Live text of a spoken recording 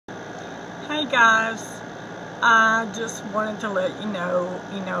Hey guys, I just wanted to let you know,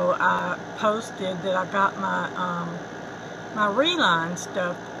 I posted that I got my Reline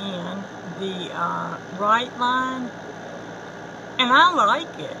stuff in the Rite Line, and I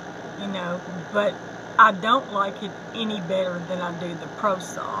like it, but I don't like it any better than I do the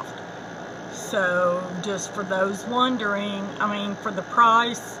Prosoft. So just for those wondering, for the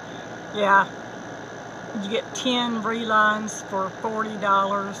price, yeah, you get 10 relines for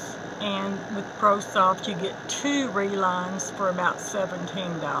 $40, and with Prosoft you get 2 relines for about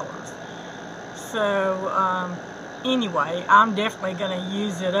 $17. So anyway, I'm definitely going to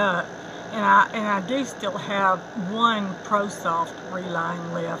use it up, and I do still have one Prosoft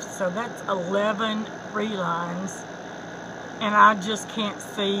reline left, so that's 11 relines, and I just can't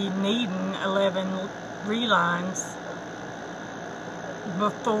see needing 11 relines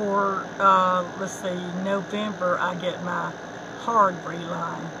before, let's see, November I get my hard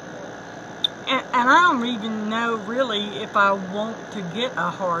reline. And I don't even know really if I want to get a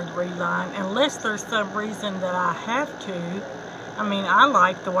hard reline unless there's some reason that I have to. I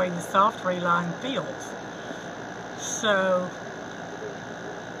like the way the soft reline feels. So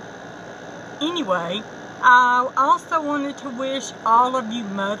anyway, I also wanted to wish all of you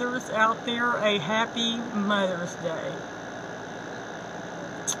mothers out there a happy Mother's Day.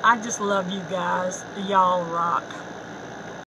 I just love you guys. Y'all rock.